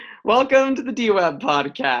Welcome to the DWeb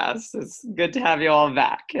podcast. It's good to have you all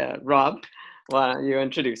back. Rob, why don't you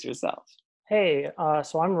introduce yourself? Hey,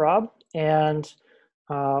 so I'm Rob, and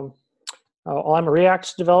um, I'm a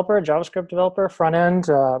React developer, a JavaScript developer, front end.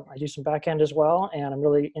 I do some back end as well, and I'm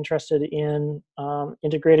really interested in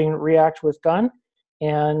integrating React with Gun.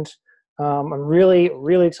 And I'm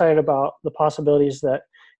really excited about the possibilities that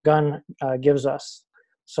Gun gives us.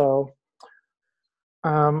 So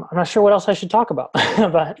I'm not sure what else I should talk about,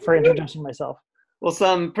 but for introducing myself. Well,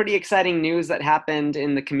 some pretty exciting news that happened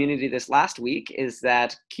in the community this last week is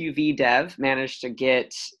that QV Dev managed to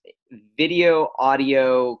get video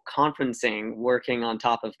audio conferencing working on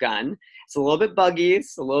top of Gun. It's a little bit buggy,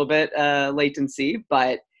 it's a little bit latency,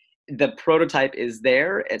 but the prototype is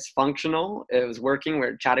there, it's functional, it was working,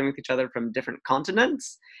 we're chatting with each other from different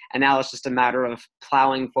continents, and now it's just a matter of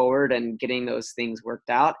plowing forward and getting those things worked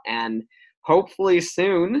out. And hopefully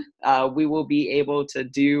soon we will be able to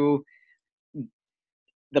do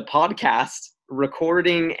the podcast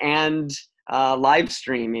recording and live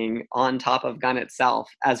streaming on top of Gun itself,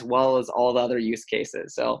 as well as all the other use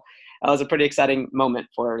cases. So that was a pretty exciting moment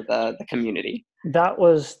for the community. That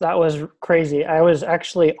was crazy. I was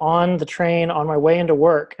actually on the train on my way into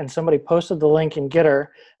work, and somebody posted the link in Gitter,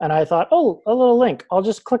 and I thought, oh, a little link. I'll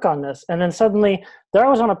just click on this. And then suddenly there I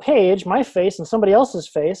was on a page, my face and somebody else's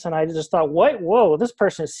face, and I just thought, what? Whoa, this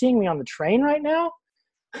person is seeing me on the train right now?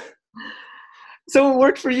 So it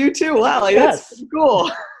worked for you too. Wow, like, Yes. That's cool.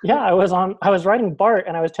 Yeah, I was riding BART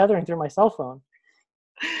and I was tethering through my cell phone.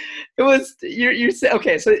 It was you're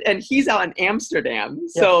okay. So and he's out in Amsterdam.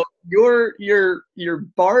 So your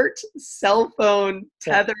BART cell phone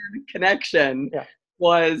tethered connection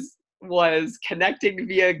was connecting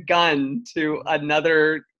via Gun to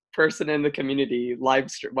another person in the community live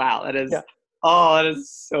stream. Wow, that is that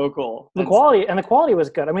is so cool. The quality was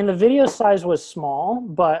good. I mean, the video size was small,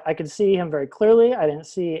 but I could see him very clearly. I didn't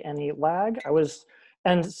see any lag.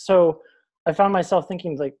 And so I found myself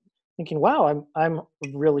thinking, wow, I'm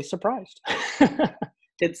really surprised.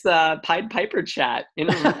 It's Pied Piper chat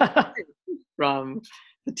from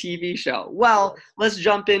the TV show. Well, let's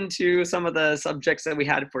jump into some of the subjects that we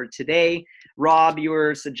had for today. Rob, you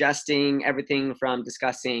were suggesting everything from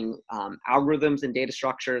discussing algorithms and data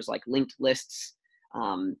structures like linked lists,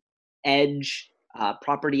 edge,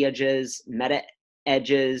 property edges, meta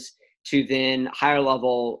edges, to then higher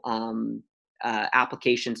level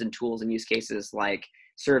applications and tools and use cases like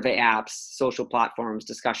survey apps, social platforms,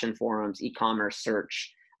 discussion forums, e-commerce,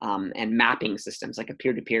 search, and mapping systems like a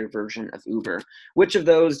peer-to-peer version of Uber. Which of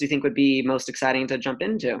those do you think would be most exciting to jump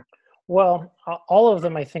into? Well, all of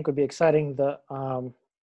them I think would be exciting. I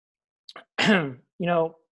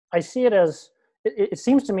see it as, it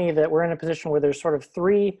seems to me that we're in a position where there's sort of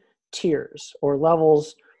three tiers or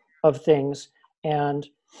levels of things. And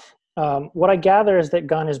what I gather is that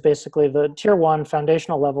Gun is basically the tier one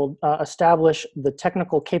foundational level, establish the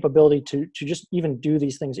technical capability to just even do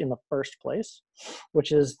these things in the first place,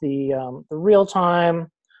 which is the real time.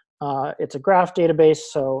 It's a graph database,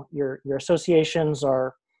 so your associations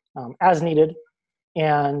are as needed,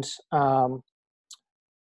 and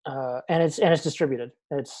it's distributed.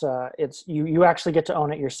 It's you actually get to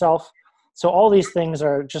own it yourself. So all these things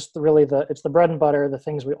are just really it's the bread and butter, the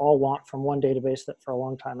things we all want from one database that for a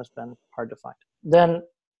long time has been hard to find. Then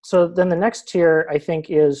the next tier, I think,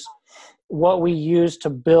 is what we use to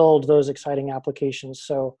build those exciting applications.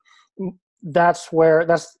 So that's where it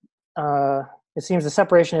seems the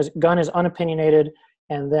separation is Gun is unopinionated,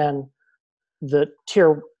 and then the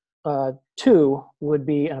tier 2 would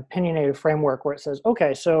be an opinionated framework where it says,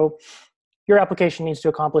 okay, so your application needs to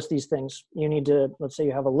accomplish these things. You need to, let's say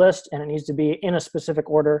you have a list and it needs to be in a specific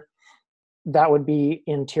order. That would be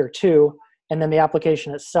in tier 2. And then the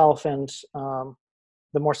application itself and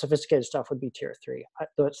the more sophisticated stuff would be tier 3.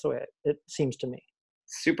 That's the way it seems to me.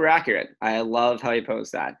 Super accurate. I love how you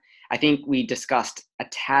pose that. I think we discussed a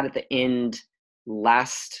tad at the end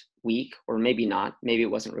last week, or maybe not, maybe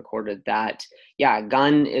it wasn't recorded, that,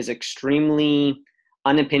 Gun is extremely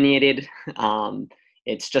unopinionated.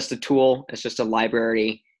 It's just a tool, it's just a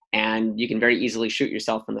library, and you can very easily shoot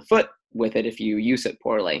yourself in the foot with it if you use it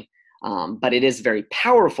poorly. But it is very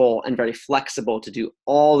powerful and very flexible to do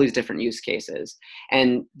all these different use cases.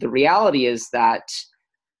 And the reality is that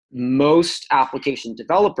most application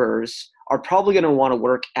developers are probably going to want to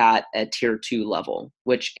work at a tier 2 level,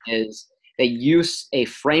 which is they use a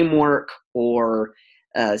framework or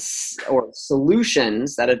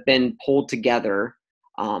solutions that have been pulled together,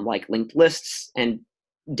 like linked lists and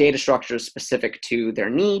data structures specific to their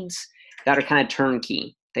needs that are kind of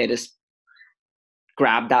turnkey. They just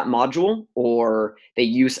grab that module, or they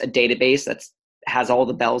use a database that's has all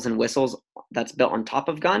the bells and whistles that's built on top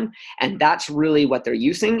of gun, and that's really what they're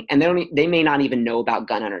using. And they may not even know about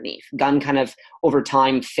gun underneath. Gun kind of over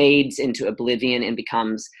time fades into oblivion and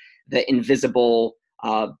becomes the invisible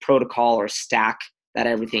protocol or stack that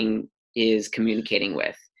everything is communicating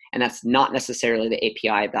with, and that's not necessarily the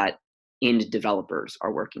API that end developers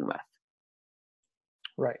are working with.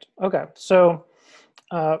 Right. Okay. So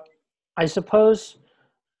I suppose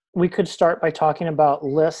we could start by talking about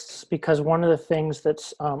lists, because one of the things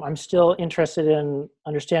that's I'm still interested in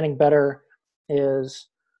understanding better is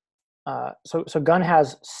so Gun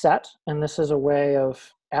has set, and this is a way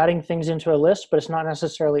of adding things into a list, but it's not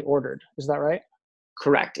necessarily ordered. Is that right?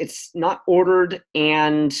 Correct. It's not ordered,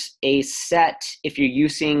 and a set, if you're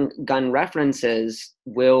using gun references,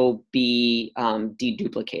 will be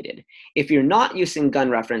deduplicated. If you're not using gun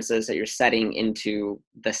references that you're setting into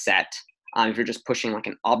the set, if you're just pushing like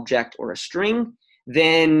an object or a string,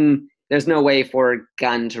 then there's no way for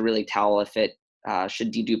gun to really tell if it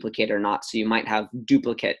should deduplicate or not. So you might have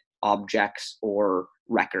duplicate objects or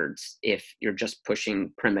records if you're just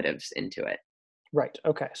pushing primitives into it. Right.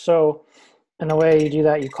 Okay. So and the way you do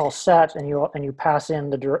that, you call set, and you pass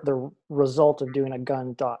in the result of doing a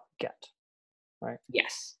gun.get, right?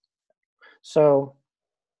 Yes. So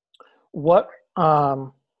what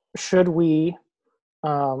should we,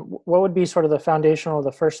 what would be sort of the foundational,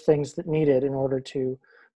 the first things that needed in order to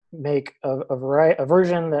make a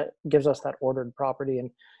version that gives us that ordered property,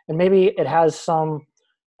 and maybe it has some,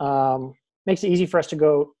 makes it easy for us to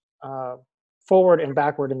go forward and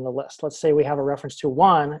backward in the list. Let's say we have a reference to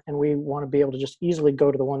one, and we want to be able to just easily go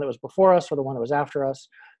to the one that was before us or the one that was after us.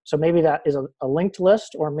 So maybe that is a linked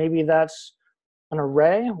list, or maybe that's an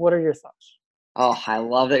array. What are your thoughts? Oh, I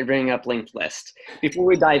love that you're bringing up linked list. Before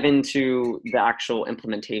we dive into the actual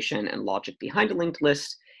implementation and logic behind a linked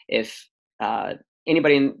list, if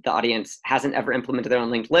anybody in the audience hasn't ever implemented their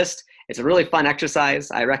own linked list, it's a really fun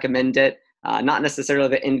exercise. I recommend it. Not necessarily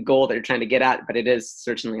the end goal that you're trying to get at, but it is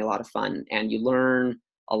certainly a lot of fun, and you learn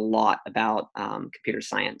a lot about computer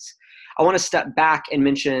science. I want to step back and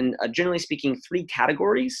mention, generally speaking, 3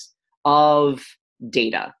 categories of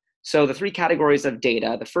data. So the 3 categories of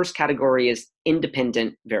data, the first category is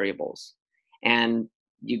independent variables. And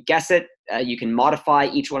you guess it, you can modify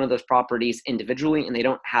each one of those properties individually, and they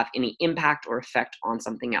don't have any impact or effect on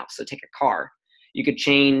something else. So take a car. You could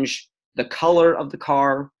change the color of the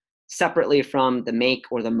car separately from the make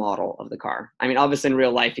or the model of the car. I mean, obviously in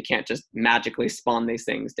real life, you can't just magically spawn these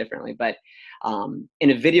things differently, but in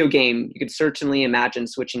a video game, you could certainly imagine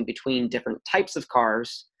switching between different types of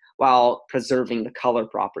cars while preserving the color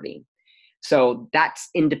property. So that's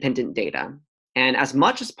independent data. And as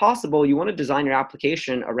much as possible, you want to design your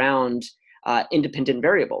application around independent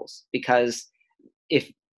variables, because if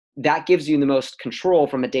that gives you the most control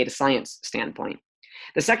from a data science standpoint.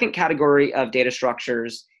 The second category of data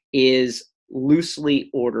structures is loosely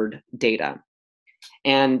ordered data.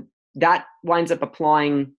 And that winds up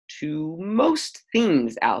applying to most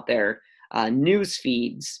things out there, news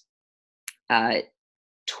feeds,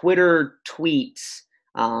 Twitter tweets,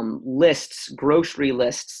 lists, grocery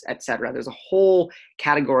lists, etc. There's a whole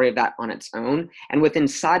category of that on its own. And within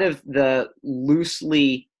inside of the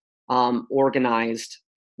loosely organized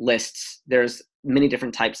lists, there's many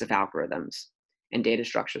different types of algorithms and data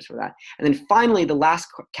structures for that. And then finally, the last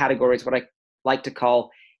category is what I like to call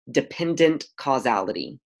dependent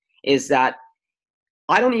causality, is that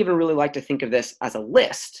I don't even really like to think of this as a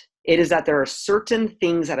list. It is that there are certain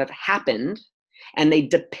things that have happened and they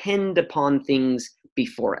depend upon things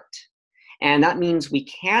before it. And that means we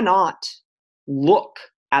cannot look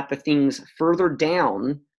at the things further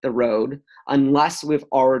down the road unless we've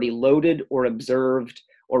already loaded or observed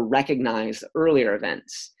or recognized earlier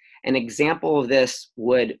events. An example of this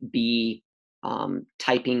would be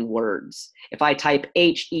typing words. If I type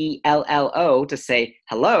HELLO to say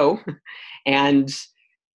hello, and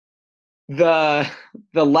the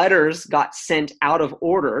letters got sent out of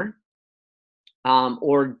order,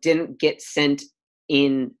 or didn't get sent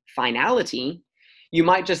in finality, you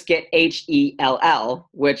might just get HELL,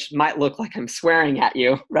 which might look like I'm swearing at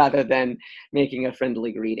you rather than making a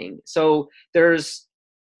friendly greeting. So there's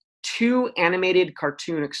 2 animated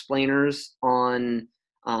cartoon explainers on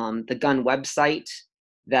the Gun website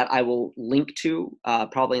that I will link to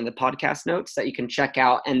probably in the podcast notes that you can check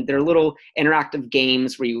out. And they're little interactive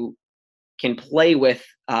games where you can play with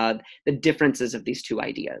the differences of these 2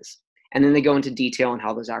 ideas. And then they go into detail on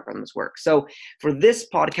how those algorithms work. So for this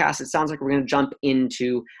podcast, it sounds like we're going to jump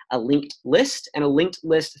into a linked list, and a linked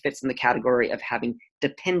list fits in the category of having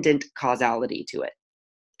dependent causality to it.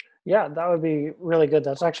 Yeah, that would be really good.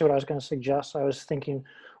 That's actually what I was going to suggest. I was thinking,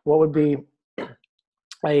 what would be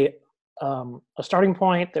a starting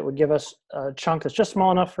point that would give us a chunk that's just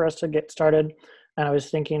small enough for us to get started. And I was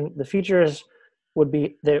thinking the features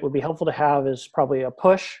that it would be helpful to have is probably a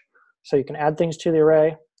push, so you can add things to the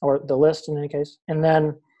array or the list in any case, and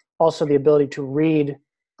then also the ability to read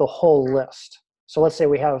the whole list. So let's say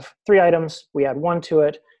we have 3 items, we add 1 to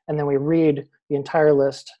it, and then we read the entire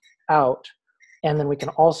list out, and then we can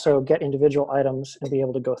also get individual items and be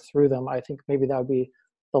able to go through them. I think maybe that would be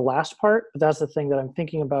the last part, but that's the thing that I'm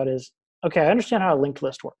thinking about is, okay, I understand how a linked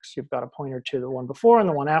list works. You've got a pointer to the one before and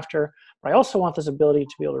the one after, but I also want this ability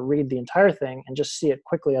to be able to read the entire thing and just see it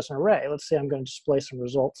quickly as an array. Let's say I'm going to display some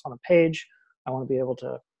results on a page. I want to be able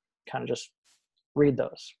to kind of just read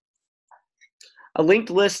those. A linked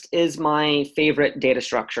list is my favorite data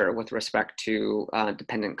structure with respect to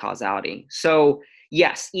dependent causality. So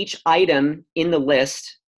yes, each item in the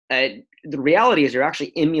list, the reality is you're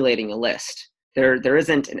actually emulating a list. There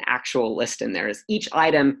isn't an actual list in there. Each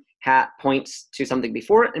item points to something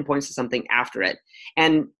before it and points to something after it.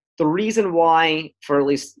 And the reason why, for at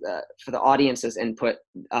least for the audience's input,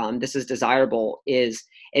 this is desirable is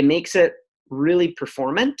it makes it really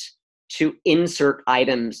performant to insert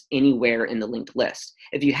items anywhere in the linked list.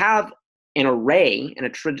 If you have an array and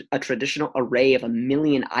a traditional array of 1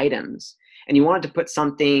 million items, and you wanted to put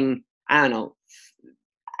something, I don't know,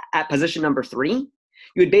 at position number 3, you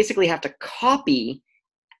would basically have to copy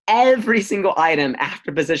every single item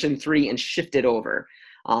after position 3 and shift it over.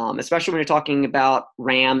 Especially when you're talking about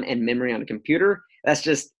RAM and memory on a computer, that's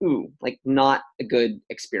just, like not a good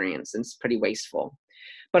experience. It's pretty wasteful.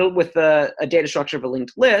 But with a data structure of a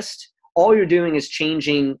linked list, all you're doing is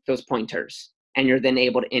changing those pointers, and you're then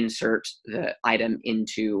able to insert the item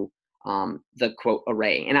into the quote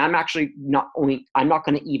array. And I'm actually I'm not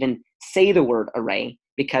going to even say the word array,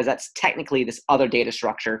 because that's technically this other data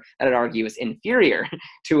structure that I'd argue is inferior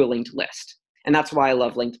to a linked list. And that's why I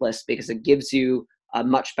love linked lists, because it gives you a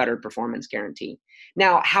much better performance guarantee.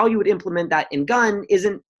 Now, how you would implement that in Gun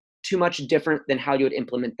isn't too much different than how you would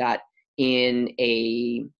implement that in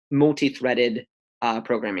a multi-threaded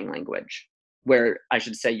programming language, where I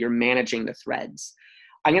should say you're managing the threads.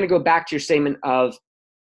 I'm going to go back to your statement of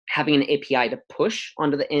having an API to push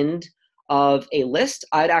onto the end of a list.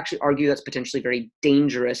 I'd actually argue that's potentially very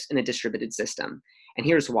dangerous in a distributed system. And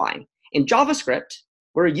here's why. In JavaScript,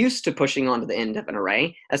 we're used to pushing onto the end of an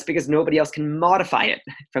array. That's because nobody else can modify it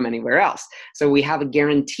from anywhere else. So we have a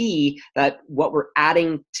guarantee that what we're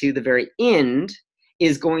adding to the very end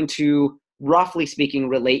is going to, roughly speaking,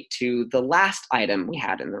 relate to the last item we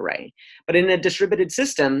had in the array. But in a distributed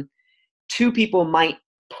system, 2 people might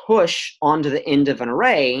push onto the end of an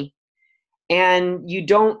array, and you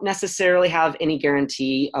don't necessarily have any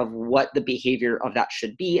guarantee of what the behavior of that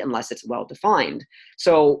should be unless it's well defined.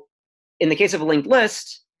 So in the case of a linked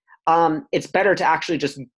list, it's better to actually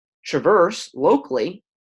just traverse locally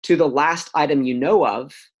to the last item you know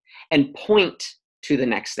of and point to the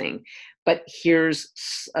next thing. But here's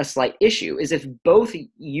a slight issue, is if both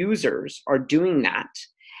users are doing that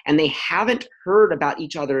and they haven't heard about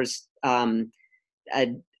each other's update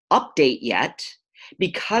yet,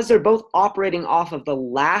 because they're both operating off of the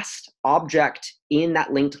last object in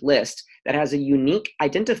that linked list that has a unique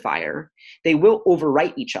identifier, they will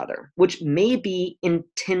overwrite each other, which may be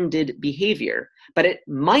intended behavior, but it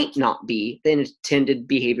might not be the intended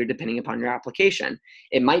behavior depending upon your application.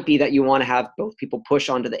 It might be that you want to have both people push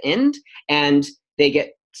onto the end and they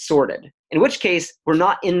get sorted, in which case we're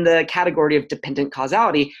not in the category of dependent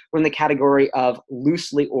causality, we're in the category of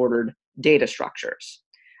loosely ordered data structures.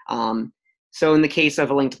 So in the case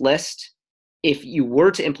of a linked list, if you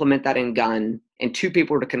were to implement that in Gun and 2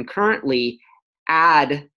 people were to concurrently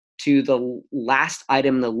add to the last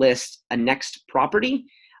item in the list a next property,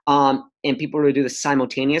 and people were to do this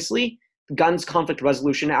simultaneously, Gun's conflict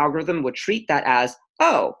resolution algorithm would treat that as,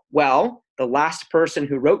 oh, well, the last person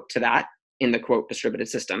who wrote to that in the quote distributed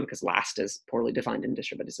system, because last is poorly defined in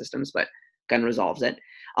distributed systems, but Gun resolves it.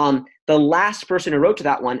 The last person who wrote to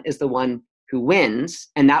that one is the one who wins,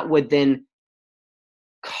 and that would then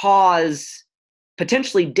cause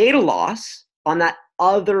potentially data loss on that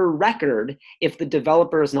other record if the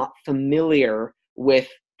developer is not familiar with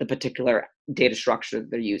the particular data structure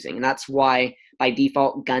that they're using. And that's why by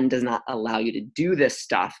default Gun does not allow you to do this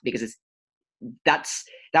stuff, because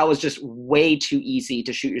that was just way too easy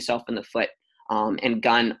to shoot yourself in the foot, and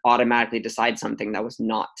Gun automatically decides something that was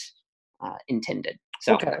not intended.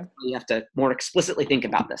 So okay, you have to more explicitly think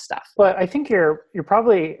about this stuff. But I think you're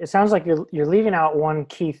probably, it sounds like you're leaving out one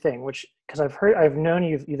key thing, which, because I've known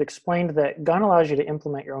you've explained that Gun allows you to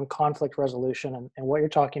implement your own conflict resolution, and what you're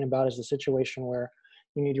talking about is the situation where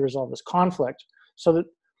you need to resolve this conflict. So that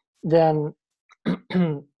then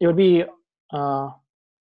it would be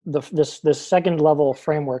this second level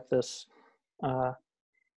framework, this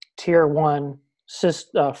tier one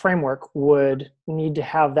framework would need to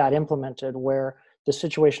have that implemented where the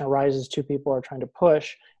situation arises, two people are trying to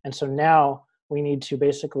push. And so now we need to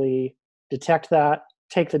basically detect that,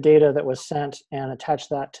 take the data that was sent and attach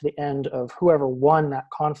that to the end of whoever won that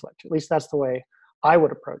conflict. At least that's the way I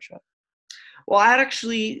would approach it. Well, I'd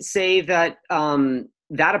actually say that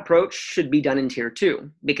that approach should be done in tier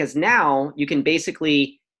 2, because now you can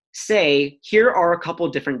basically say, here are a couple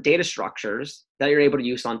of different data structures that you're able to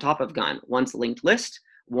use on top of gun. One's a linked list,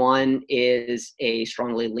 one is a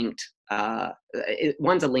strongly linked,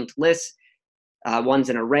 one's a linked list, one's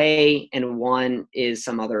an array, and one is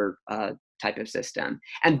some other type of system.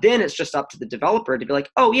 And then it's just up to the developer to be like,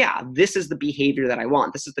 oh yeah, this is the behavior that I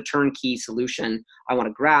want. This is the turnkey solution I want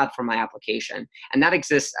to grab for my application. And that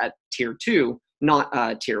exists at tier 2,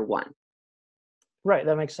 not tier 1. Right,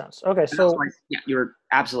 that makes sense. Okay, so yeah, you're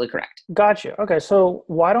absolutely correct. Gotcha. Okay, so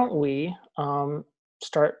why don't we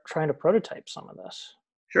start trying to prototype some of this?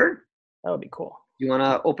 Sure. That would be cool. You want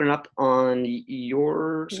to open it up on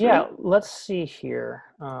your screen? Yeah, let's see here.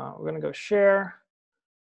 We're going to go share.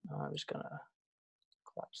 I'm just going to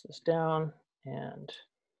collapse this down. And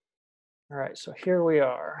all right, so here we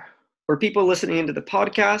are. For people listening into the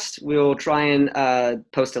podcast, we'll try and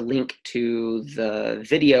post a link to the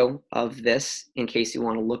video of this in case you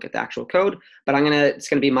want to look at the actual code. But it's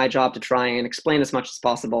gonna be my job to try and explain as much as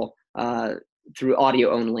possible through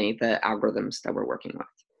audio only the algorithms that we're working with.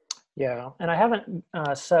 Yeah, and I haven't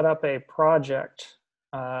set up a project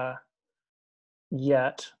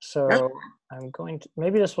yet, so I'm going to,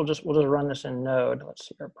 maybe we'll just run this in Node. Let's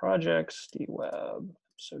see, our projects, dweb,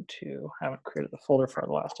 episode 2. I haven't created the folder for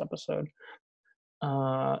the last episode.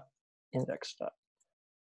 Index.js.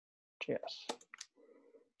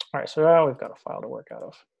 All right, so now we've got a file to work out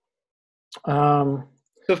of.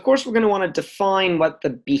 So of course we're going to want to define what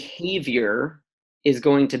the behavior is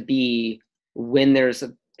going to be when there's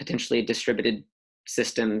potentially a distributed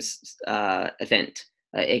systems event,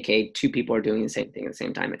 aka two people are doing the same thing at the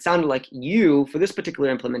same time. It sounded like you, for this particular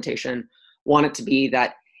implementation, want it to be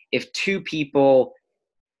that if two people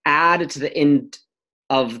add to the end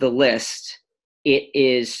of the list, it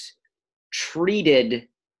is treated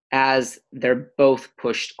as they're both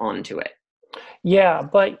pushed onto it. Yeah,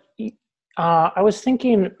 but I was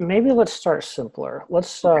thinking maybe let's start simpler.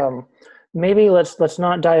 Let's maybe let's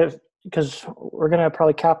not dive, because we're gonna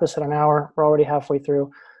probably cap this at an hour. We're already halfway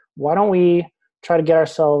through. Why don't we try to get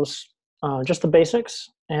ourselves just the basics,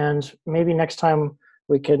 and maybe next time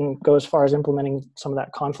we can go as far as implementing some of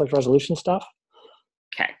that conflict resolution stuff.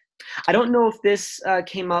 Okay. I don't know if this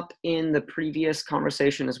came up in the previous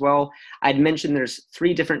conversation as well. I'd mentioned there's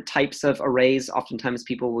 3 different types of arrays oftentimes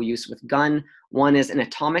people will use with Gun. One is an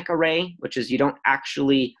atomic array, which is you don't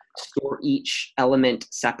actually store each element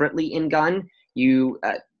separately in Gun.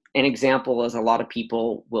 An example is a lot of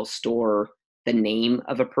people will store the name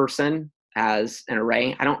of a person as an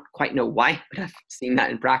array. I don't quite know why, but I've seen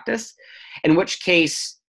that in practice. In which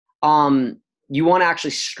case, you want to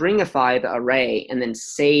actually stringify the array and then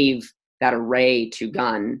save that array to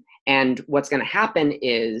Gun. And what's going to happen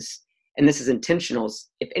is, and this is intentional,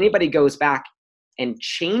 if anybody goes back and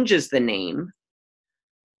changes the name,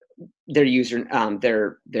 their user,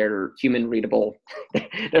 their human readable,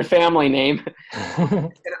 their family name, it's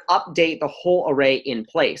going to update the whole array in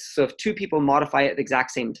place. So if 2 people modify it at the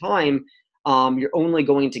exact same time, you're only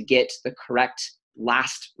going to get the correct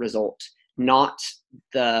last result, not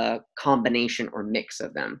the combination or mix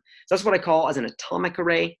of them. So that's what I call as an atomic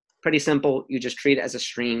array. Pretty simple. You just treat it as a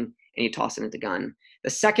string and you toss it into Gun. The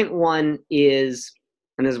second one is,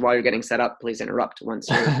 and this is while you're getting set up, please interrupt once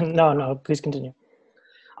you're... No, please continue.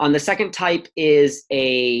 The second type is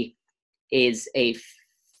a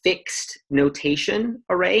fixed notation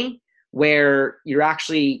array, where you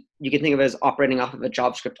can think of it as operating off of a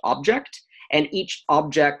JavaScript object, and each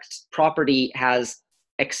object property has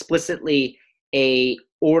explicitly a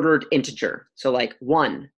ordered integer. So like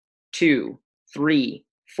 1, 2, 3,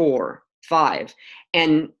 4, 5.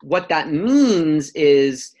 And what that means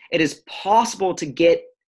is it is possible to get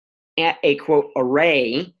a quote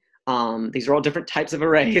array. These are all different types of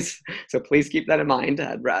arrays, so please keep that in mind.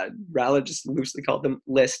 I'd rather just loosely call them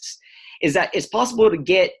lists. Is that it's possible to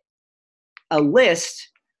get a list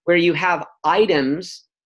where you have items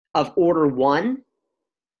of order 1,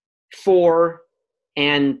 4,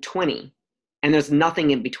 and 20, and there's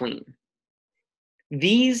nothing in between.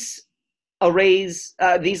 These arrays,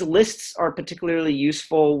 these lists are particularly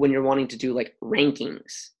useful when you're wanting to do like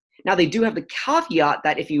rankings. Now they do have the caveat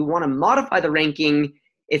that if you want to modify the ranking,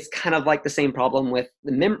 it's kind of like the same problem with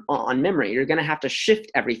the on memory. You're going to have to shift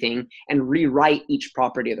everything and rewrite each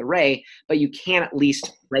property of the array, but you can at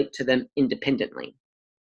least write to them independently.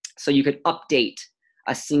 So you could update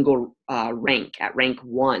a single rank at rank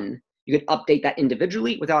 1. You could update that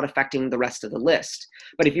individually without affecting the rest of the list.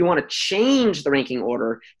 But if you want to change the ranking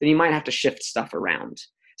order, then you might have to shift stuff around.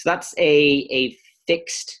 So that's a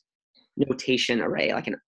fixed notation array, like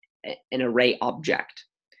an array object.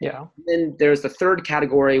 Yeah. Then there's the third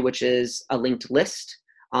category, which is a linked list,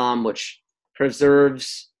 which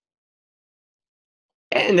preserves,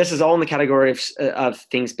 and this is all in the category of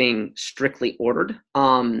things being strictly ordered,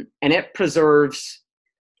 and it preserves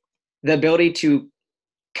the ability to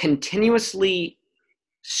continuously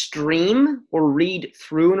stream or read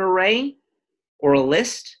through an array or a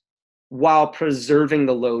list while preserving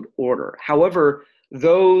the load order. However,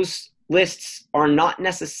 those lists are not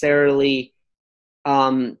necessarily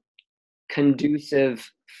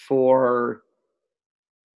conducive for,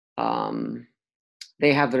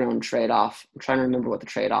 they have their own trade-off. I'm trying to remember what the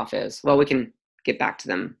trade-off is. Well, we can get back to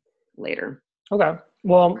them later. Okay.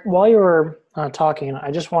 Well, while you were talking,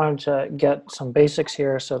 I just wanted to get some basics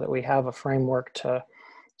here so that we have a framework to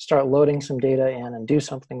start loading some data in and do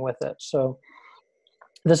something with it. So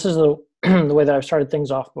this is the way that I've started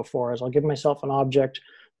things off before, is I'll give myself an object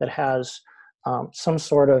that has some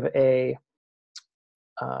sort of a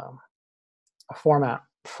format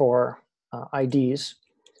for IDs.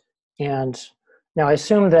 And now I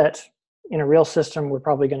assume that in a real system, we're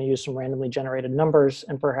probably going to use some randomly generated numbers,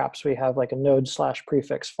 and perhaps we have like a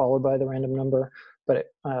node/prefix followed by the random number.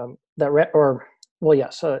 But so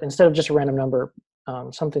instead of just a random number,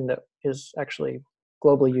 something that is actually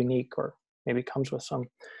globally unique, or maybe comes with some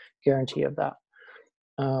guarantee of that.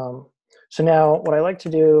 So now what I like to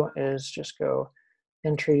do is just go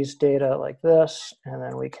entries data like this, and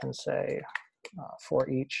then we can say for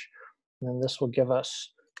each, and then this will give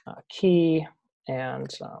us key and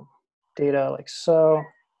data like so.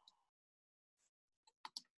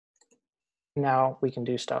 Now we can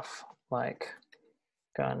do stuff like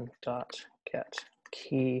gun.get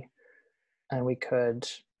key, and we could,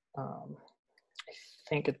 I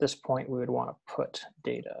think at this point we would want to put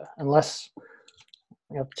data, unless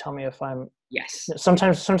you have to tell me if I'm, yes.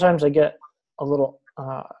 Sometimes I get a little,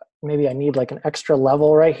 maybe I need like an extra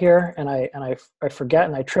level right here, and I forget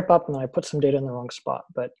and I trip up and then I put some data in the wrong spot,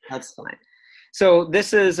 but that's fine. So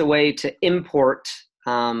this is a way to import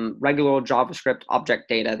regular JavaScript object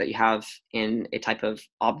data that you have in a type of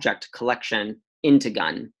object collection into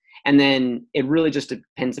Gun. And then it really just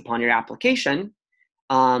depends upon your application,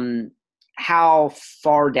 how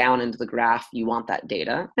far down into the graph you want that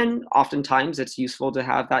data. And oftentimes it's useful to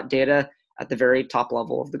have that data at the very top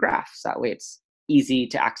level of the graph. So that way it's easy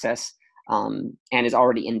to access and is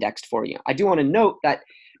already indexed for you. I do want to note that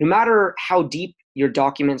no matter how deep your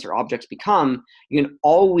documents or objects become, you can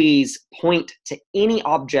always point to any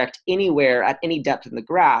object anywhere at any depth in the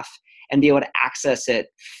graph and be able to access it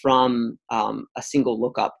from a single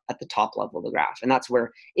lookup at the top level of the graph. And that's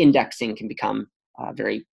where indexing can become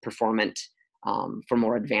very performant for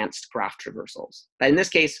more advanced graph traversals. But in this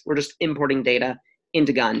case, we're just importing data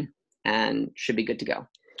into Gun and should be good to go.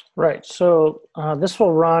 Right, so this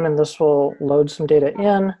will run and this will load some data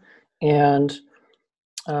in, and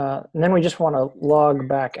then we just want to log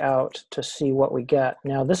back out to see what we get.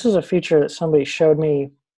 Now, this is a feature that somebody showed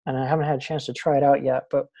me, and I haven't had a chance to try it out yet,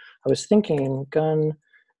 but I was thinking gun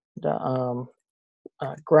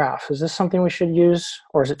graph. Is this something we should use,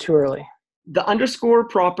 or is it too early? The underscore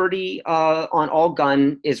property on all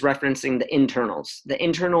Gun is referencing the internals. The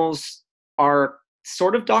internals are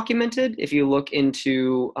sort of documented if you look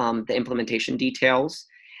into the implementation details.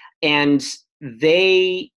 And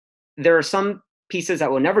there are some pieces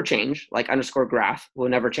that will never change, like underscore graph will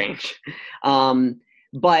never change.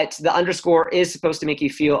 But the underscore is supposed to make you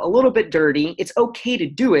feel a little bit dirty. It's okay to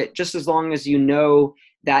do it just as long as you know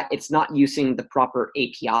that it's not using the proper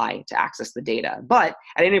API to access the data. But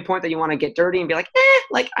at any point that you want to get dirty and be like,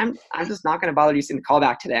 I'm just not going to bother using the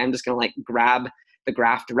callback today. I'm just going to like grab the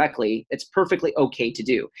graph directly. It's perfectly okay to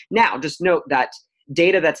do. Now, just note that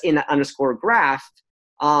data that's in that underscore graph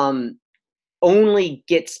only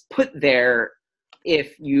gets put there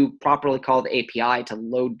if you properly call the API to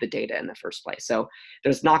load the data in the first place. So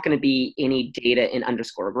there's not going to be any data in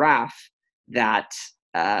underscore graph that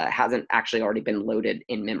hasn't actually already been loaded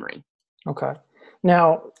in memory. Okay.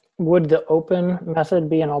 Now, would the open method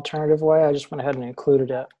be an alternative way? I just went ahead and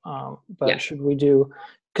included it. But yeah. Should we do,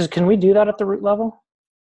 because can we do that at the root level?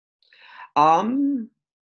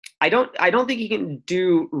 I don't think you can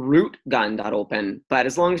do root gun.open, but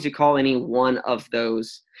as long as you call any one of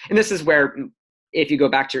those, and this is where if you go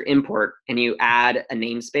back to your import and you add a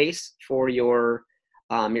namespace for your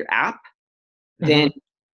app, then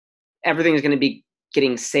everything is going to be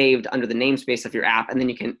getting saved under the namespace of your app, and then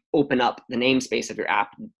you can open up the namespace of your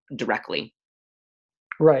app directly.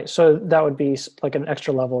 Right. So that would be like an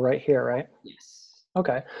extra level right here, right? Yes.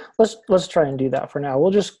 Okay. Let's try and do that for now.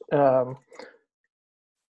 We'll just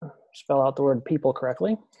spell out the word people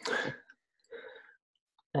correctly,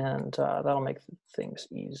 and that'll make things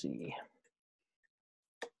easy.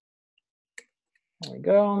 There we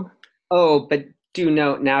go. Oh, but do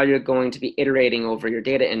note, now you're going to be iterating over your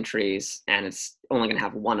data entries, and it's only going to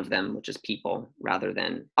have one of them, which is people, rather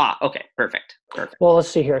than, okay, perfect. Well, let's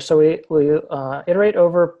see here. So we iterate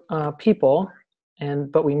over people,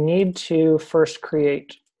 but we need to first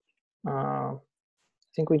create, I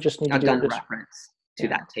think we just need to a do gun this reference to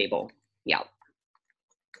that table. Yeah.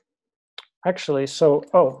 Actually, so,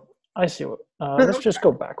 I see. Let's just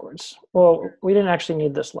go backwards. Well, we didn't actually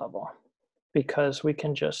need this level because we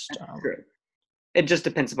can just... True. It just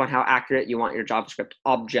depends upon how accurate you want your JavaScript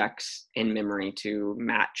objects in memory to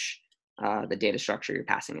match the data structure you're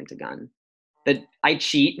passing into gun. I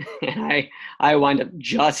cheat, and I wind up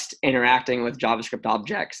just interacting with JavaScript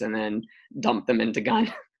objects and then dump them into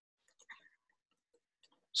gun.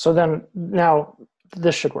 So then now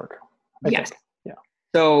this should work. Yes. Think. Yeah.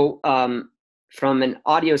 So from an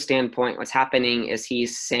audio standpoint, what's happening is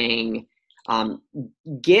he's saying,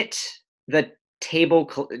 get the table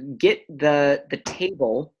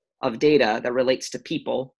of data that relates to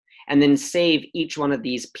people, and then save each one of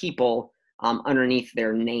these people underneath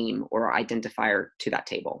their name or identifier to that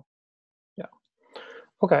table. Yeah.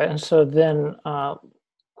 Okay, and so then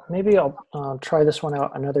maybe I'll try this one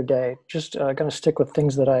out another day. Just going to stick with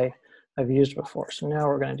things that I've used before. So now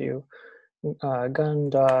we're going to do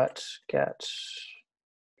gun.get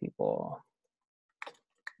people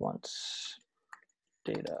once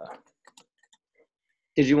data.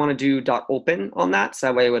 Did you want to do .open on that, so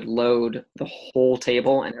that way it would load the whole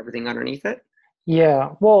table and everything underneath it? Yeah,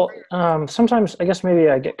 well, sometimes I guess maybe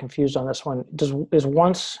I get confused on this one. Is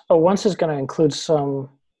once is going to include some?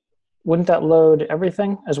 Wouldn't that load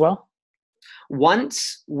everything as well?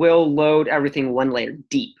 Once will load everything one layer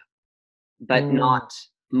deep, but not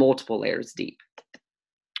multiple layers deep.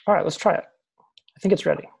 All right, let's try it. I think it's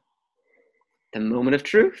ready. The moment of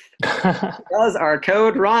truth. Does our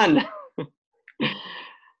code run?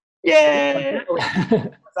 Yay!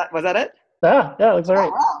 Was that it? Yeah, it looks all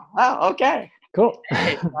right. Oh, wow, okay. Cool.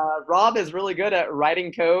 Hey, Rob is really good at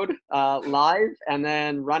writing code live and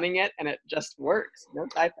then running it, and it just works. No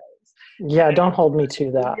typos. Yeah, don't hold me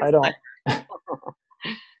to that. I don't.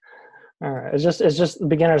 All right, it's just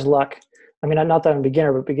beginner's luck. I mean, not that I'm a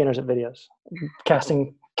beginner, but beginners at videos,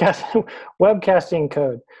 webcasting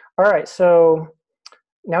code. All right, so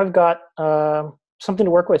now we've got something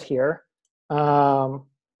to work with here.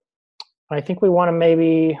 I think we want to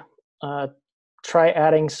maybe try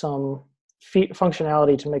adding some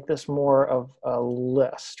functionality to make this more of a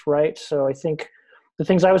list, right? So I think the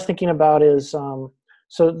things I was thinking about is, so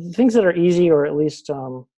the things that are easy, or at least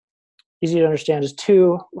easy to understand, is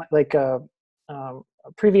like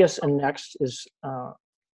previous and next is,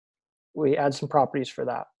 we add some properties for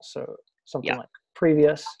that. So something like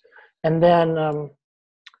previous. And then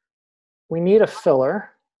we need a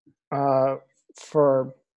filler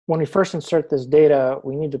for when we first insert this data.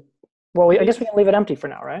 We need to, I guess we can leave it empty for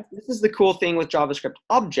now, right? This is the cool thing with JavaScript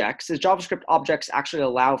objects, is JavaScript objects actually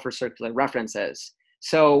allow for circular references.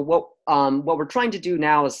 So what we're trying to do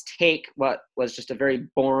now is take what was just a very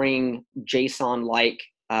boring JSON-like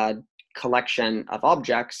collection of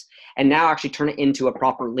objects and now actually turn it into a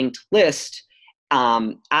proper linked list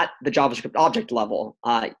at the JavaScript object level.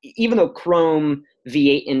 Even though Chrome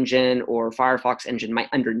V8 engine or Firefox engine might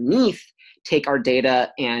underneath take our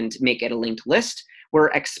data and make it a linked list, we're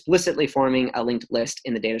explicitly forming a linked list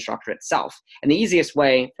in the data structure itself. And the easiest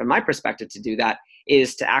way, from my perspective, to do that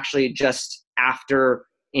is to actually just after,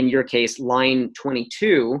 in your case, line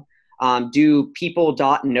 22, do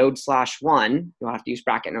people.node/1. You'll have to use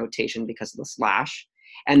bracket notation because of the slash.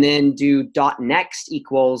 And then do .next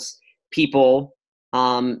equals people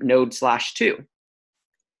node/2.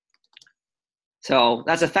 So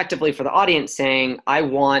that's effectively for the audience saying, I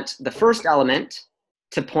want the first element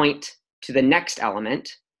to point to the next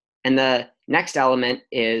element, and the next element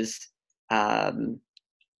is,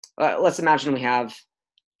 let's imagine we have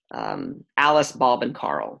Alice, Bob, and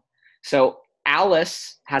Carl. So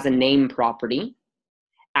Alice has a name property,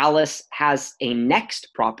 Alice has a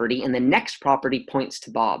next property, and the next property points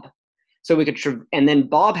to Bob. So we could, and then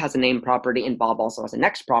Bob has a name property, and Bob also has a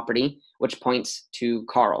next property, which points to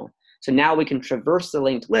Carl. So now we can traverse the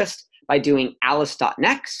linked list by doing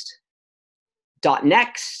alice.next,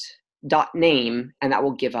 .next, .name, and that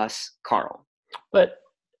will give us Carl. But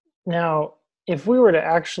now, if we were to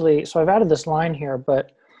actually, so I've added this line here,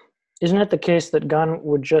 but isn't it the case that Gun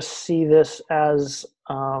would just see this as,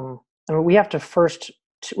 I mean, we have to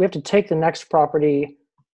take the next property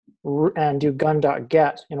and do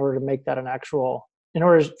gun.get in order to make that an actual, in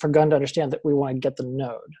order for Gun to understand that we want to get the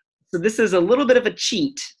node. So this is a little bit of a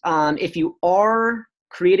cheat. If you are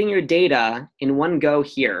creating your data in one go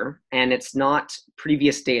here, and it's not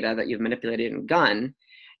previous data that you've manipulated in Gun,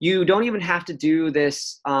 you don't even have to do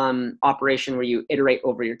this operation where you iterate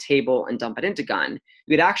over your table and dump it into Gun.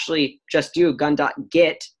 You could actually just do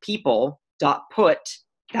gun.get people.put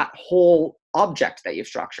that whole object that you've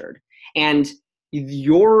structured. And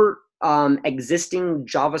your existing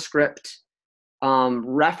JavaScript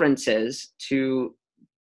references to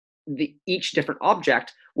each different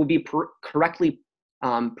object will be correctly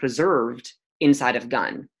preserved inside of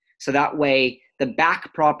Gun. So that way, the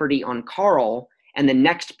back property on Carl and the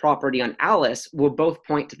next property on Alice will both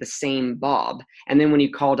point to the same Bob. And then when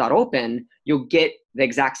you call .open, you'll get the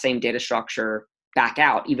exact same data structure back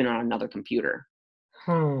out, even on another computer.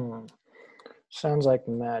 Sounds like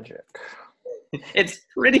magic. It's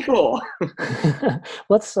pretty cool.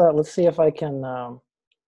 Let's see if I can. All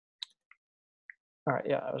right,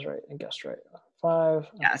 yeah, I was right. I guessed right. 5.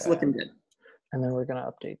 Yeah, okay. It's looking good. And then we're going to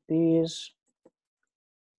update these.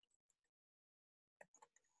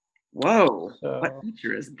 Whoa, so, what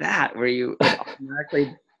feature is that where you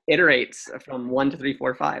automatically iterates from 1 to 3,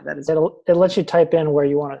 4, 5? That is. It lets you type in where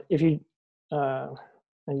you want to, if you,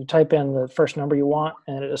 and you type in the first number you want,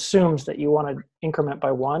 and it assumes that you want to increment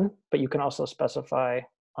by 1, but you can also specify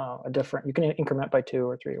a different, you can increment by 2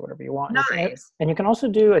 or 3 or whatever you want. Nice. And you can also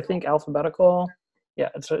do, I think, alphabetical. Yeah,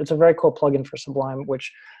 it's a very cool plugin for Sublime, which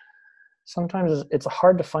sometimes it's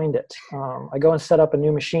hard to find it. I go and set up a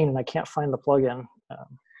new machine and I can't find the plugin.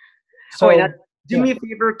 So wait, do me a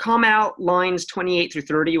favor, comment out lines 28 through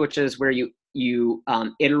 30, which is where you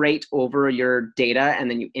iterate over your data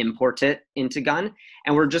and then you import it into Gun.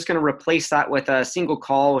 And we're just going to replace that with a single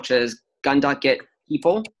call, which is gun.get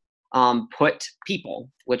people, put people,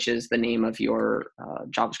 which is the name of your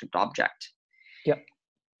JavaScript object. Yep.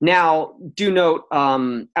 Now, do note,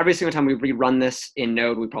 every single time we rerun this in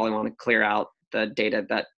Node, we probably want to clear out the data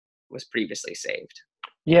that was previously saved.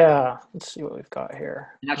 Yeah, let's see what we've got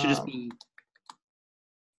here. And that should just be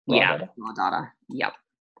raw data. Yep.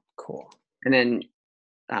 Cool. And then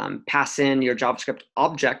pass in your JavaScript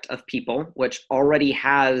object of people, which already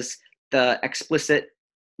has the explicit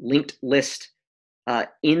linked list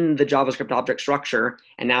in the JavaScript object structure.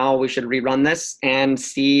 And now we should rerun this and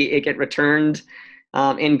see it get returned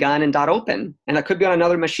in Gun and .open. And that could be on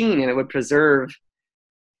another machine and it would preserve.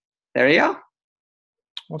 There you go.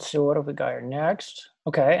 Let's see, what have we got here next?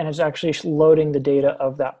 Okay, and it's actually loading the data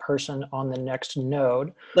of that person on the next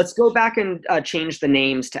node. Let's go back and change the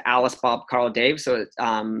names to Alice, Bob, Carl, Dave. So,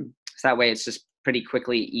 so that way it's just pretty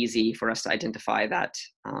quickly easy for us to identify that.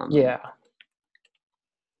 Yeah.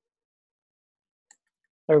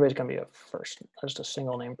 Everybody's going to be a first, just a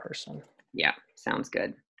single name person. Yeah, sounds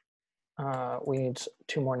good. We need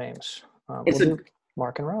 2 more names. We'll do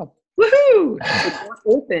Mark and Rob. Woohoo! So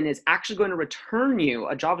open is actually going to return you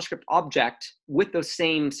a JavaScript object with those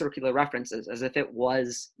same circular references as if it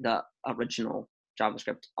was the original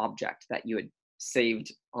JavaScript object that you had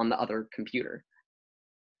saved on the other computer.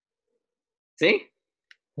 See?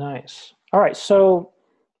 Nice. All right, so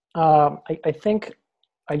I think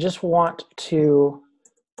I just want to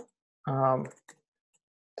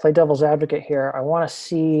play devil's advocate here. I want to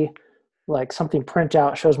see like something print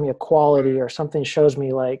out shows me equality, or something shows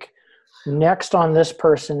me like next on this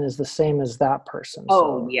person is the same as that person.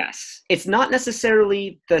 Oh, yes. It's not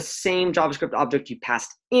necessarily the same JavaScript object you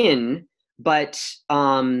passed in, but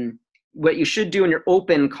what you should do in your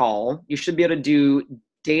open call, you should be able to do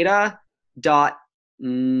data dot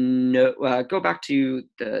go back to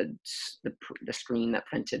the screen that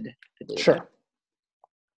printed the data. Sure.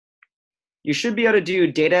 You should be able to do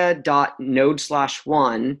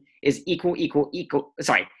data.node/1 is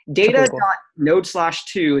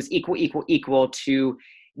data.node/2 is equal to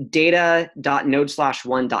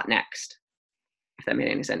data.node/1.next, if that made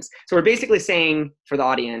any sense. So we're basically saying for the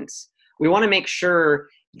audience, we want to make sure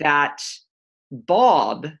that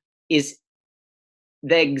Bob is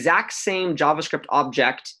the exact same JavaScript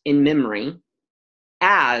object in memory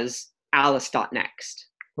as Alice.next.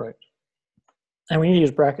 Right. And we need to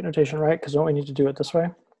use bracket notation, right? Because don't we need to do it this way?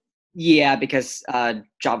 Yeah, because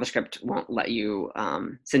JavaScript won't let you,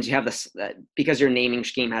 since you have this, because your naming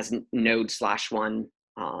scheme has node/1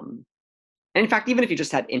 And in fact, even if you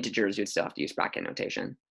just had integers, you'd still have to use bracket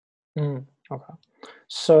notation. Okay.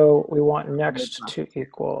 So we want next to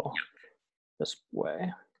equal this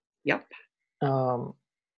way. Yep.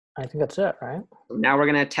 I think that's it, right? So now we're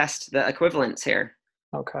going to test the equivalence here.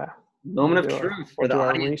 Okay. Moment of truth for the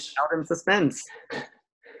audience out in suspense.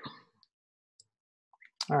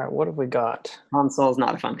 All right, what have we got? Console is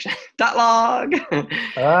not a function. .log.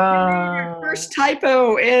 Your first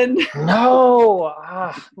typo in. No.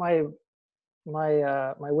 My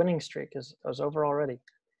winning streak is over already.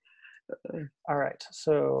 All right,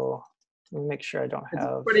 so let me make sure I don't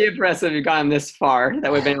have. It's pretty impressive you've gotten this far,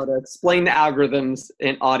 that we've been able to explain the algorithms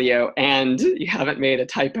in audio and you haven't made a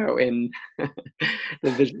typo in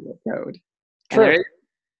the visual code. True.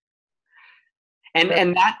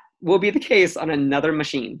 And that will be the case on another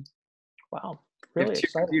machine. Wow, really if two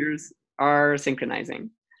exciting. computers are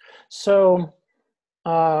synchronizing. So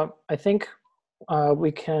I think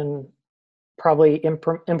we can probably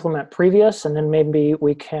implement previous, and then maybe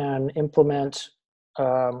we can implement,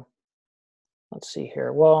 let's see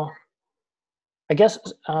here. Well, I guess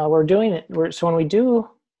we're doing it. So when we do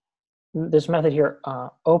this method here,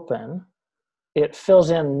 open, it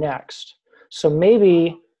fills in next. So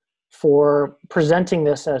maybe for presenting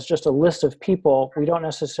this as just a list of people, we don't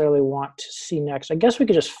necessarily want to see next. I guess we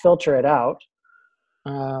could just filter it out.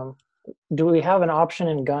 Do we have an option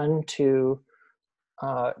in Gun to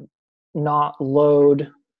not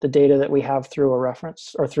load the data that we have through a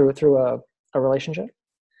reference or through a relationship?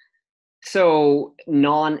 So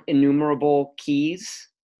non-enumerable keys?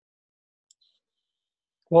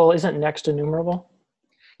 Well, isn't next enumerable?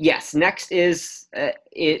 Yes, next is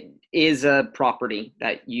it is a property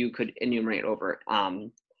that you could enumerate over.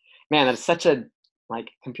 Man, that's such a like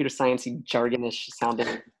computer sciencey jargonish sounding.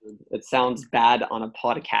 It sounds bad on a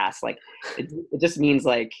podcast. Like it just means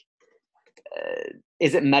like,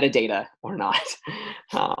 is it metadata or not?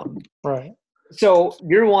 Right. So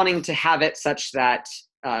you're wanting to have it such that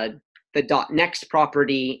the .next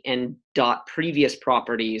property and .previous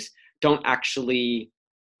properties are not actually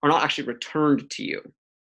returned to you.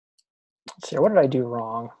 Let's see, what did I do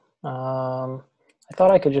wrong? I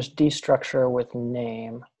thought I could just destructure with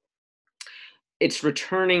name. It's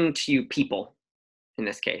returning to you people in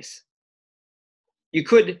this case. You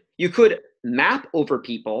could map over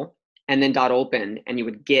people and then .open, and you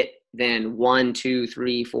would get then 1, 2,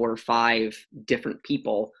 3, 4, 5 different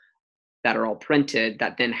people that are all printed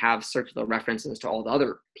that then have circular references to all the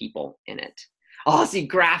other people in it. Oh, see,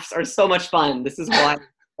 graphs are so much fun. This is why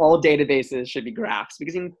all databases should be graphs,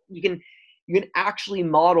 because you can actually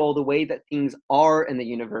model the way that things are in the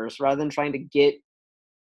universe rather than trying to get,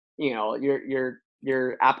 you know,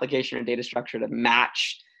 your application or data structure to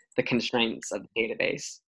match the constraints of the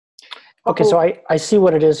database. Okay, so I see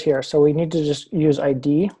what it is here. So we need to just use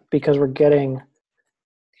ID because we're getting,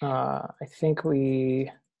 I think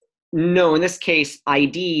we... No, in this case,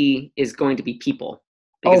 ID is going to be people.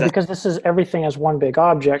 Because this is everything as one big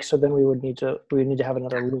object, so then we would need to have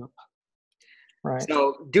another loop. Right.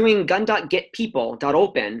 So doing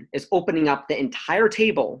gun.getPeople.open is opening up the entire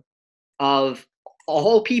table of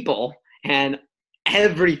all people and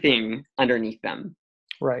everything underneath them.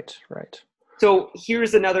 Right, right. So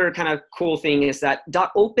here's another kind of cool thing is that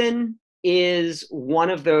 .open is one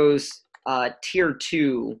of those tier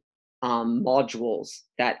 2 modules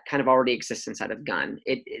that kind of already exists inside of Gun.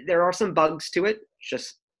 There are some bugs to it,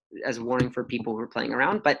 just as a warning for people who are playing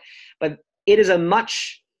around, but it is a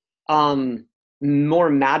much more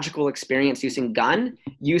magical experience using Gun,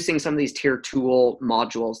 using some of these tier 2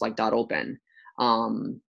 modules like .open.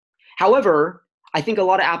 However, I think a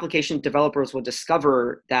lot of application developers will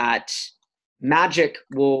discover that magic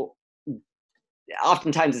will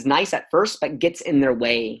oftentimes is nice at first, but gets in their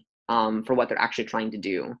way for what they're actually trying to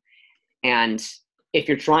do. And if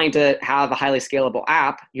you're trying to have a highly scalable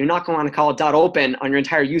app, you're not going to call .open on your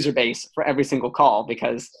entire user base for every single call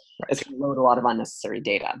because it's going to load a lot of unnecessary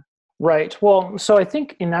data. Right. Well, so I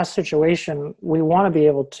think in that situation, we want to be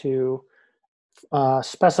able to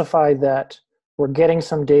specify that we're getting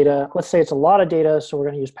some data. Let's say it's a lot of data, so we're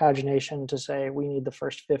going to use pagination to say we need the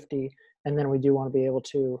first 50, and then we do want to be able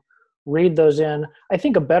to read those in. I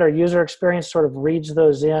think a better user experience sort of reads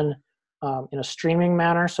those in a streaming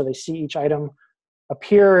manner, so they see each item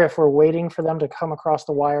appear. If we're waiting for them to come across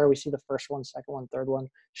the wire, we see the first one, second one, third one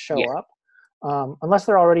show up. Unless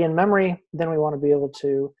they're already in memory, then we want to be able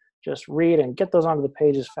to just read and get those onto the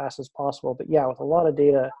page as fast as possible. But yeah, with a lot of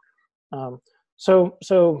data, so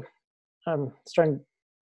I'm starting.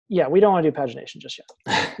 Yeah, we don't want to do pagination just yet.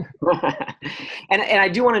 And I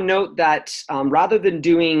do want to note that rather than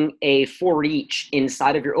doing a for each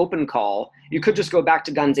inside of your open call, you could just go back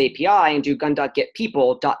to Gun's API and do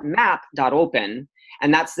gun.getPeople.map.open,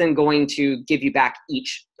 and that's then going to give you back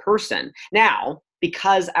each person. Now,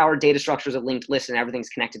 because our data structure is a linked list and everything's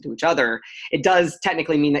connected to each other, it does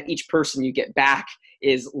technically mean that each person you get back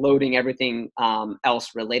is loading everything else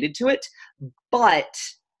related to it. But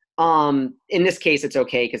in this case, it's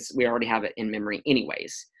okay because we already have it in memory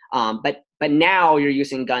anyways. But now you're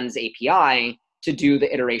using Gun's API to do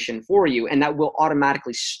the iteration for you, and that will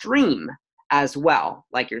automatically stream as well,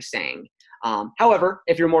 like you're saying. However,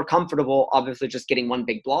 if you're more comfortable, obviously just getting one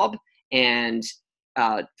big blob and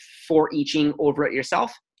for eaching over it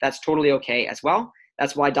yourself, that's totally okay as well.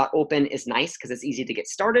 That's why .open is nice because it's easy to get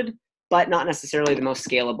started, but not necessarily the most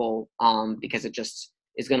scalable because it just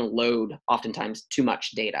is going to load oftentimes too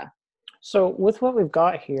much data. So with what we've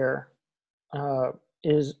got here,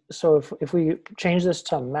 if we change this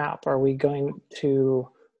to map, are we going to,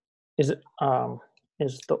 is it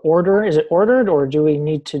ordered, or do we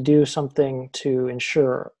need to do something to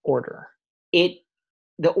ensure order? The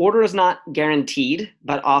order is not guaranteed,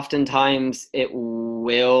 but oftentimes it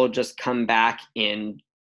will just come back in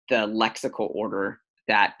the lexical order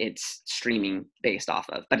that it's streaming based off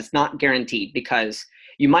of. But it's not guaranteed because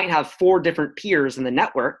you might have 4 different peers in the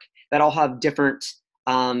network that all have different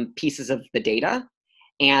pieces of the data.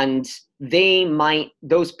 And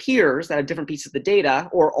those peers that have different pieces of the data,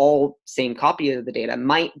 or all same copy of the data,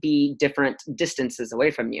 might be different distances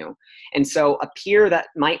away from you. And so a peer that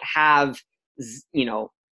might have,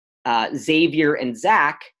 Xavier and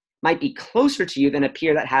Zach might be closer to you than a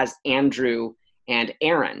peer that has Andrew and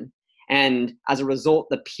Aaron. And as a result,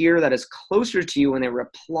 the peer that is closer to you when they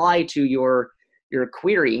reply to your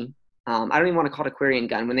query, I don't even want to call it a query in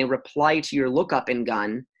Gun, when they reply to your lookup in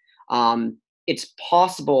Gun, it's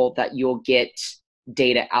possible that you'll get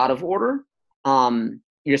data out of order.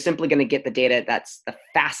 You're simply going to get the data that's the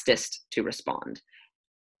fastest to respond.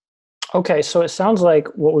 Okay, so it sounds like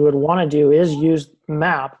what we would want to do is use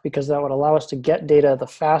map because that would allow us to get data the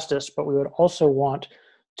fastest, but we would also want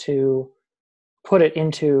to put it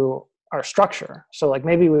into our structure. So like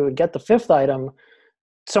maybe we would get the 5th item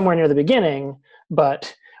somewhere near the beginning,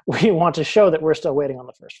 but we want to show that we're still waiting on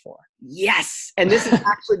the first 4. Yes, and this is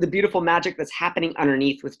actually the beautiful magic that's happening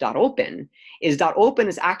underneath with .open, is .open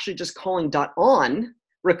is actually just calling .on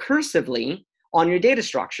recursively on your data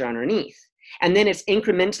structure underneath. And then it's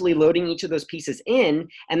incrementally loading each of those pieces in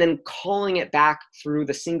and then calling it back through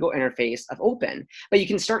the single interface of open. But you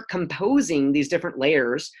can start composing these different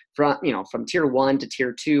layers from tier 1 to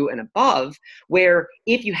tier 2 and above, where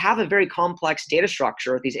if you have a very complex data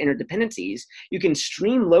structure with these interdependencies, you can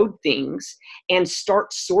stream load things and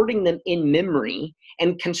start sorting them in memory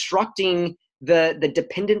and constructing the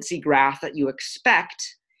dependency graph that you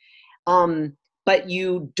expect. But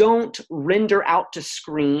you don't render out to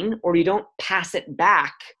screen, or you don't pass it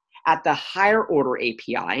back at the higher order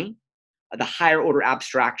API, the higher order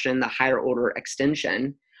abstraction, the higher order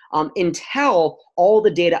extension, until all the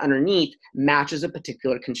data underneath matches a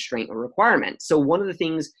particular constraint or requirement. So one of the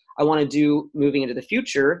things I want to do moving into the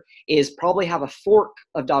future is probably have a fork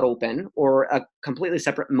of .open, or a completely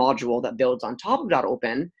separate module that builds on top of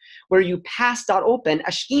 .open, where you pass .open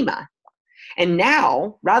a schema. And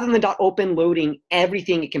now, rather than .open loading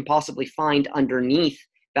everything it can possibly find underneath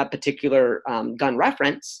that particular Gun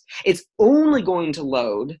reference, it's only going to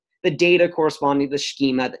load the data corresponding to the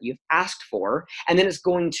schema that you've asked for, and then it's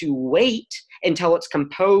going to wait until it's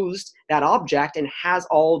composed that object and has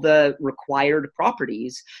all the required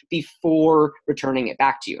properties before returning it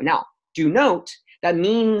back to you. Now, do note, that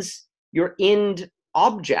means your end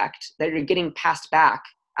object that you're getting passed back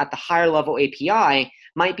at the higher level API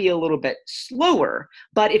might be a little bit slower.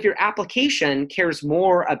 But if your application cares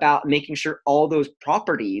more about making sure all those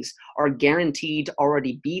properties are guaranteed to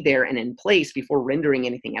already be there and in place before rendering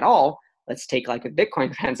anything at all, let's take like with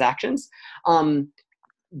Bitcoin transactions,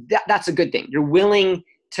 that's a good thing. You're willing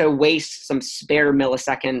to waste some spare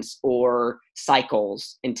milliseconds or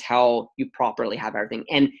cycles until you properly have everything.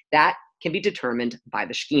 And that can be determined by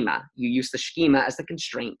the schema. You use the schema as the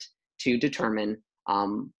constraint to determine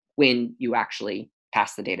when you actually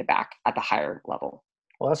pass the data back at the higher level.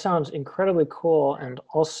 Well, that sounds incredibly cool, and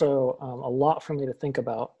also a lot for me to think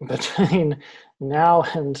about between now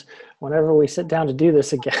and whenever we sit down to do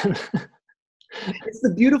this again. It's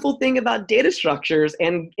the beautiful thing about data structures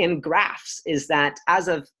and graphs, is that, as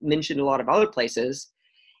I've mentioned a lot of other places,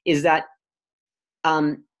 is that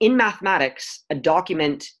in mathematics, a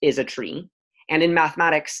document is a tree, and in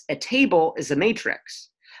mathematics, a table is a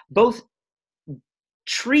matrix. Both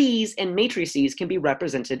trees and matrices can be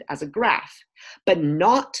represented as a graph, but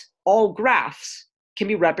not all graphs can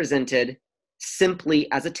be represented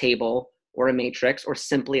simply as a table or a matrix or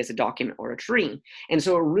simply as a document or a tree. And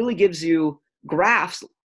so it really gives you, graphs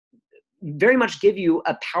very much give you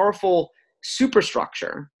a powerful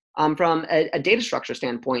superstructure from a data structure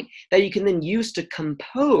standpoint that you can then use to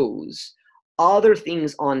compose other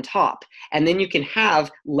things on top. And then you can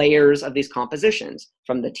have layers of these compositions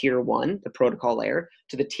from the tier 1, the protocol layer,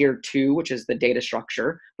 to the tier 2, which is the data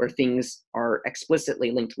structure, where things are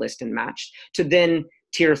explicitly linked, list, and matched, to then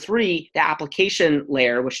tier 3, the application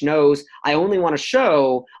layer, which knows I only want to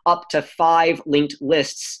show up to 5 linked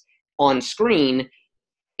lists on screen.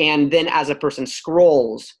 And then as a person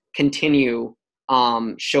scrolls, continue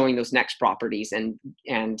showing those next properties and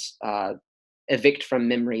evict from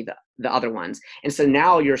memory the other ones. And so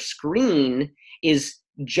now your screen is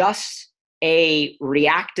just a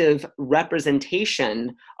reactive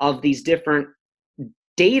representation of these different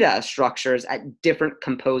data structures at different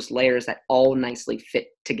composed layers that all nicely fit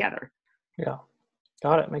together. Yeah,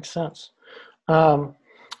 got it. Makes sense.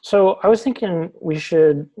 So I was thinking we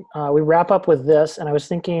should we wrap up with this, and I was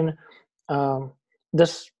thinking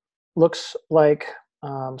this looks like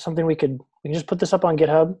something we can just put this up on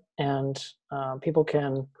GitHub, and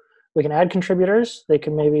we can add contributors. They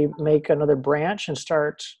can maybe make another branch and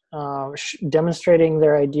start demonstrating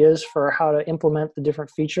their ideas for how to implement the different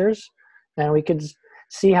features, and we could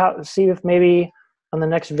see if maybe on the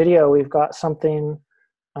next video we've got something.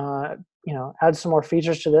 Add some more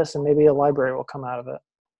features to this, and maybe a library will come out of it.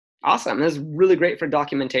 Awesome. That's really great for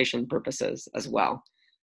documentation purposes as well.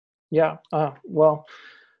 Yeah. Well,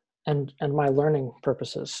 and my learning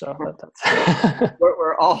purposes. So that's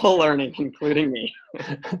we're all learning, including me.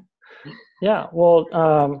 Yeah.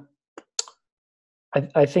 Well,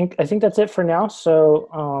 I think that's it for now. So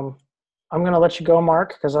I'm going to let you go,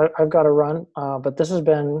 Mark, because I've got to run. But this has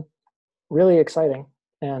been really exciting.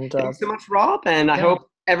 And thanks so much, Rob. And I hope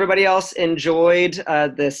everybody else enjoyed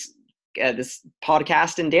this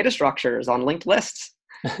podcast and data structures on linked lists.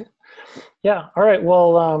 Yeah. All right.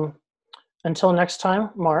 Well, until next time,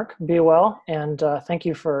 Mark, be well. And thank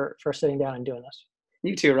you for sitting down and doing this.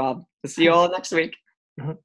 You too, Rob. See you all next week.